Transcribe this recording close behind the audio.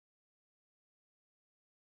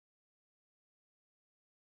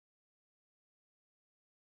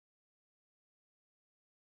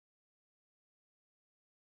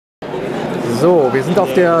So, wir sind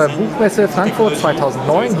auf der Buchmesse Frankfurt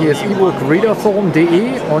 2009. Hier ist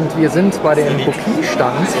ebookreaderforum.de und wir sind bei dem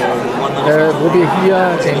Bookeen-Stand, wo wir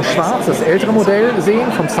hier in Schwarz das ältere Modell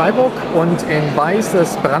sehen vom Cybook und in Weiß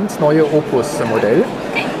das brandneue Opus-Modell.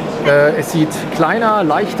 Es sieht kleiner,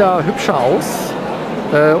 leichter, hübscher aus.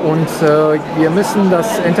 Und wir müssen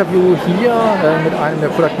das Interview hier mit einem der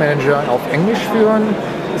Product Manager auf Englisch führen.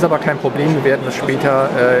 Ist aber kein Problem, wir werden das später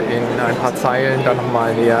in ein paar Zeilen dann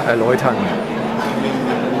nochmal näher erläutern.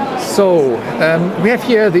 So, we have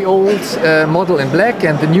here the old model in black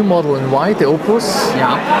and the new model in white, the Opus.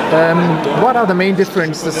 Yeah. What are the main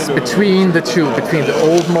differences between the two, between the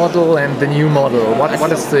old model and the new model?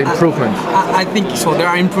 What is the improvement? I think so. There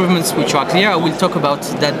are improvements which are clear. I will talk about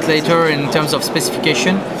that later in terms of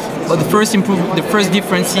specification. But the first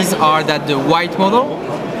differences are that the white model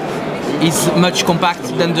is much compact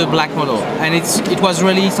than the black model, and it was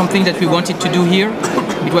really something that we wanted to do here.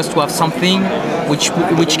 It was to have something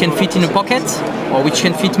which can fit in a pocket, or which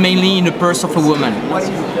can fit mainly in the purse of a woman.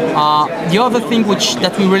 The other thing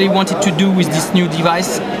that we really wanted to do with this new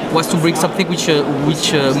device was to bring something which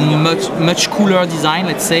much cooler design,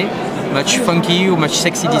 let's say, much funky or much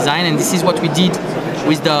sexy design, and this is what we did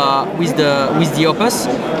with the Opus,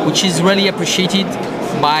 which is really appreciated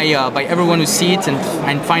by everyone who see it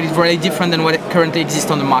and find it very different than what currently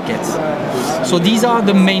exists on the market. So these are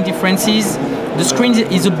the main differences. The screen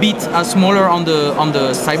is a bit smaller on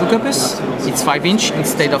the Cybook Opus. It's 5"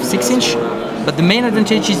 instead of 6". But the main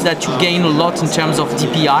advantage is that you gain a lot in terms of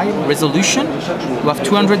DPI resolution. You have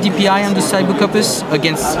 200 DPI on the Cybook Opus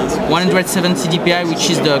against 170 DPI, which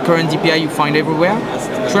is the current DPI you find everywhere.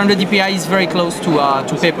 200 DPI is very close to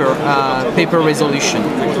paper resolution.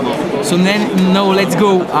 So now let's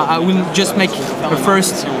go. I will just make the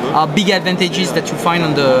first big advantages that you find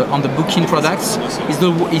on the Bookeen products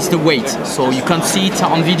is the weight. So you can't see it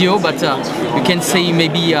on video, but you can see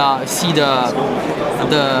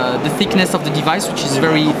the thickness of the device, which is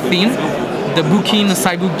very thin. The Bookeen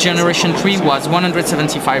Cybook Generation 3 was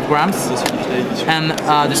 175 grams, and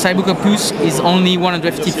the Cybook Opus is only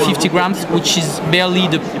 150 grams, which is barely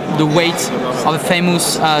the weight of a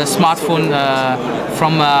famous smartphone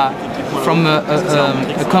from a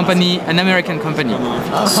company, an American company.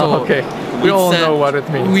 So okay, we all know what it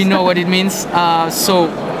means. We know what it means. So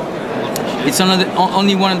it's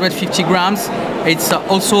only 150 grams. It's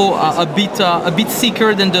also a bit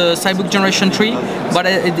thicker than the Cybook Generation 3, but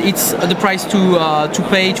it's the price to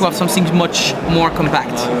pay to have something much more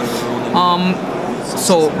compact.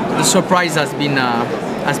 So the surprise has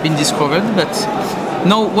been discovered, but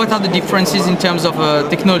now what are the differences in terms of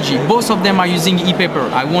technology? Both of them are using e-paper.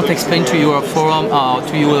 I won't explain to your forum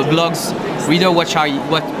to your blogs reader what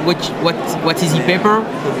is e-paper,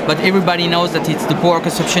 but everybody knows that the power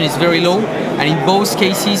consumption is very low, and in both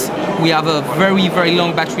cases we have a very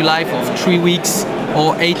long battery life of 3 weeks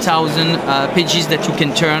or 8,000 pages that you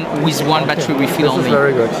can turn with one battery refill only. This is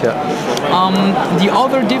very good, yeah. The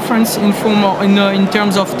other difference in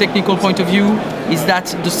terms of technical point of view is that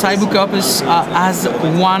the Cybook Opus has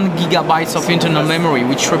 1 GB of internal memory,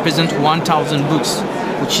 which represents 1,000 books,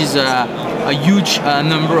 which is a huge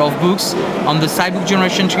number of books. On the Cybook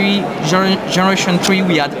Generation 3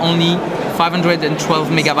 we had only 512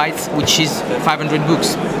 megabytes, which is 500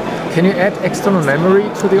 books. Can you add external memory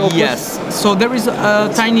to the Opus? Yes, so there is a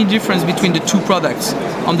tiny difference between the two products.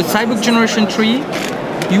 On the Cybook Generation 3,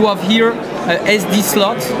 you have here a SD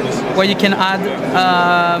slot where you can add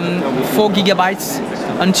 4 gigabytes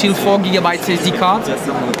until 4 gigabytes SD card.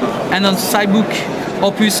 And on Cybook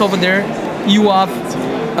Opus over there, you have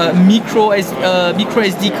a micro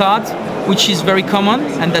SD card, which is very common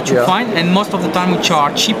and that you find, and most of the time which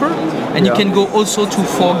are cheaper, and you can go also to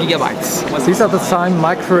 4 gigabytes. These are the same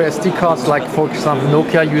micro SD cards like, for example,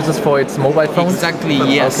 Nokia uses for its mobile phones? Exactly,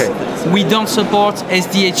 yes. Okay. We don't support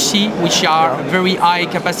SDHC, which are very high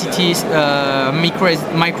capacity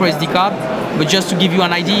micro SD card, but just to give you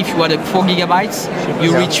an idea, if you had 4 gigabytes,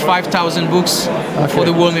 you reach 5,000 books for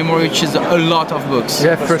the whole memory, which is a lot of books.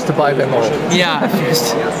 Yeah, first to buy them all. Yeah,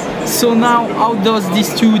 first. So now, how does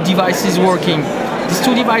these two devices working? These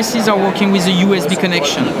two devices are working with a USB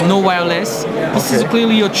connection, no wireless. This is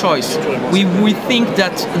clearly a choice. We think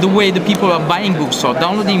that the way the people are buying books or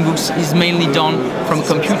downloading books is mainly done from a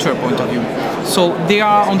computer point of view. So they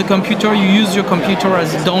are on the computer, you use your computer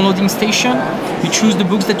as a downloading station, you choose the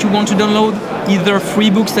books that you want to download, either free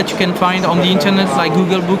books that you can find on the internet like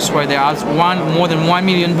Google Books, where there are more than 1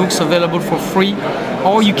 million books available for free,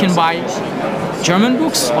 or you can buy German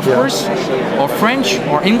books, of course, or French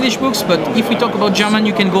or English books, but if we talk about German,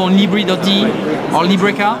 you can go on Libri.de or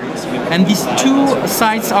Libreka, and these two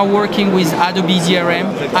sites are working with Adobe DRM,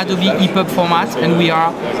 Adobe EPUB format, and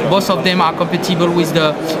both of them are compatible with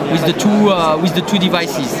the two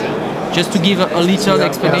devices. Just to give a little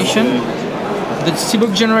explanation, the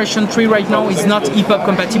Cybook Generation 3 right now is not EPUB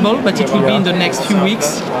compatible, but it will be in the next few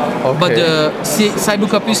weeks. Okay. But the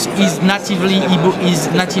Cybook Opus is natively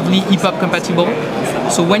EPUB compatible.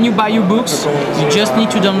 So when you buy your books, you just need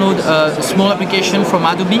to download a small application from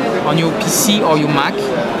Adobe on your PC or your Mac,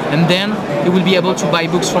 and then you will be able to buy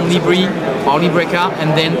books from Libri or Libreka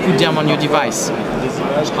and then put them on your device.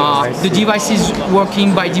 The device is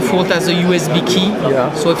working by default as a USB key,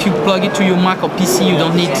 so if you plug it to your Mac or PC, you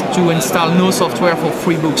don't need to install no software for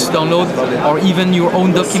free books download or even your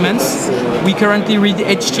own documents. We currently read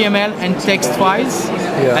HTML and text files,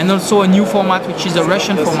 and also a new format which is a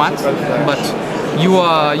Russian format, but your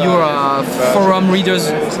forum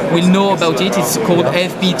readers will know about it. It's called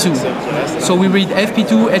FP2. So we read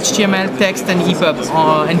FP2, HTML, text, and EPUB,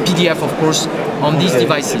 and PDF, of course, on these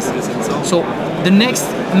devices. So the next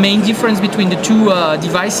main difference between the two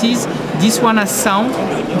devices, this one has sound,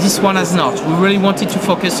 this one has not. We really wanted to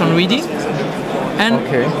focus on reading. And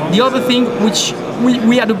the other thing, which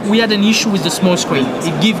we had an issue with the small screen.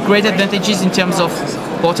 It gives great advantages in terms of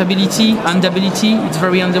portability, handability. It's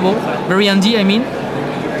very handy, I mean.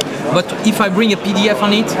 But if I bring a PDF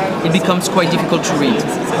on it, it becomes quite difficult to read.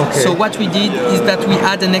 So what we did is that we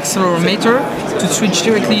add an accelerometer to switch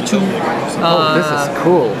directly to this is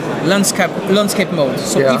cool. landscape mode.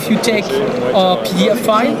 So if you take a PDF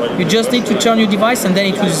file, you just need to turn your device and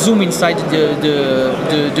then it will zoom inside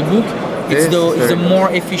the book. It's the more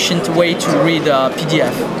efficient way to read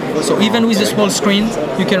PDF. So even with a small screen,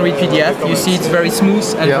 you can read PDF. You see it's very smooth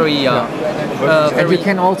and very... and you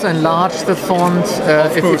can also enlarge the font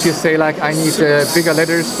if you say like I need bigger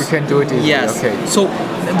letters, you can do it easily. Yes. So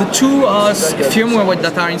the two firmware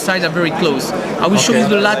that are inside are very close. I will show you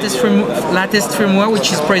the latest firmware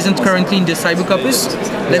which is present currently in the Cybook Opus.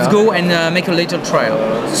 Let's go and make a little trial.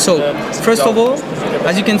 So first of all,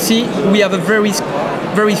 as you can see, we have a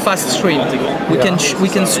very fast screen. We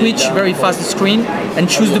can switch very fast the screen and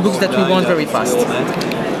choose the books that we want very fast.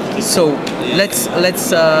 So let's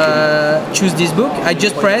choose this book. I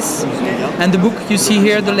just press, and the book, you see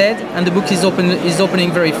here the LED, and the book is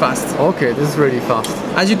opening very fast. Okay, this is really fast.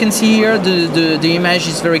 As you can see here, the image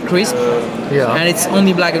is very crisp, and it's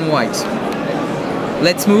only black and white.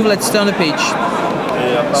 Let's move. Let's turn the page.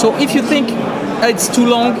 So if you think it's too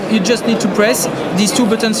long, you just need to press. These two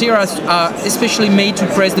buttons here are especially made to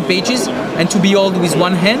press the pages and to be held with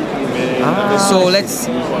one hand. So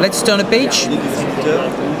let's turn a page.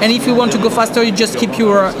 And if you want to go faster, you just keep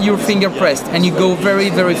your finger pressed and you go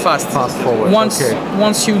very fast. Fast forward.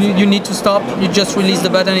 Once you need to stop, you just release the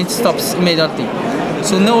button, it stops immediately.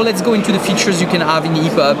 So now let's go into the features you can have in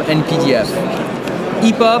EPUB and PDF.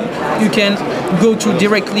 EPUB, you can go to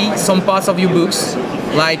directly some parts of your books.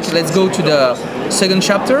 Like let's go to the second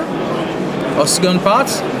chapter or second part.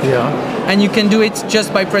 And you can do it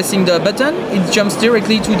just by pressing the button. It jumps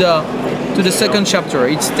directly to the second chapter.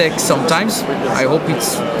 It takes some time. I hope it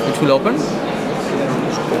will open.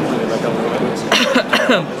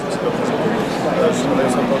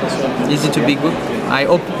 Is it a big book? I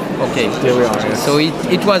hope. Okay. Here we are. Yes. So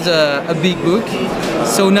it was a big book.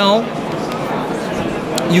 So now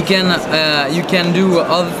you can do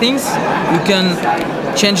other things. You can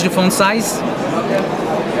change the font size.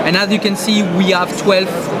 And as you can see, we have 12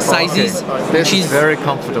 sizes. This is very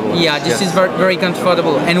comfortable. Yeah, this is very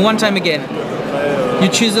comfortable. And one time again, you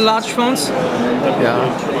choose a large font.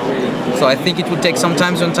 So I think it will take some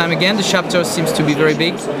time, one time again. The chapter seems to be very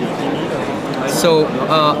big. So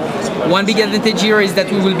one big advantage here is that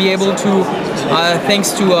we will be able to,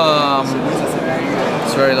 thanks to,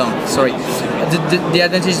 it's very long, sorry. The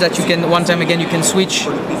advantage is that you can, one time again, you can switch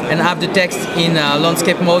and have the text in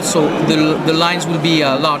landscape mode, so the lines will be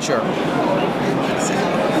larger.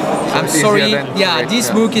 I'm sorry, this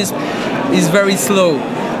book is very slow.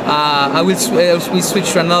 We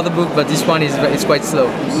switch to another book, but this one is quite slow.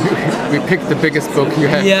 We picked the biggest book you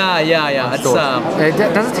have.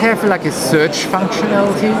 Does it have like a search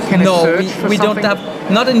functionality? No, we don't have.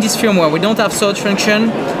 Not in this firmware. We don't have search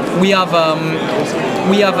function. We have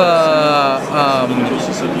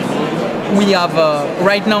we have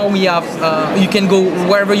right now we have you can go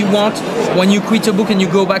wherever you want. When you quit a book and you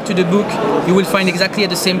go back to the book, you will find exactly at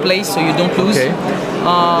the same place, so you don't lose. Okay.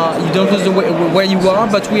 You don't lose where you are.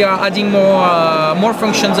 But we are adding more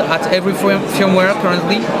functions at every firmware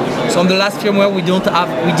currently. So on the last firmware we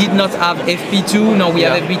did not have FP2. Now we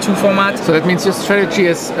have FP2 format. So that means your strategy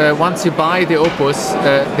is once you buy the Opus,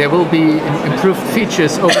 there will be improved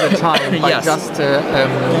features over the time by just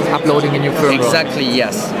uploading a new firmware. Exactly.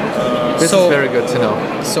 Yes. This is very good to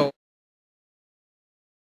know. So.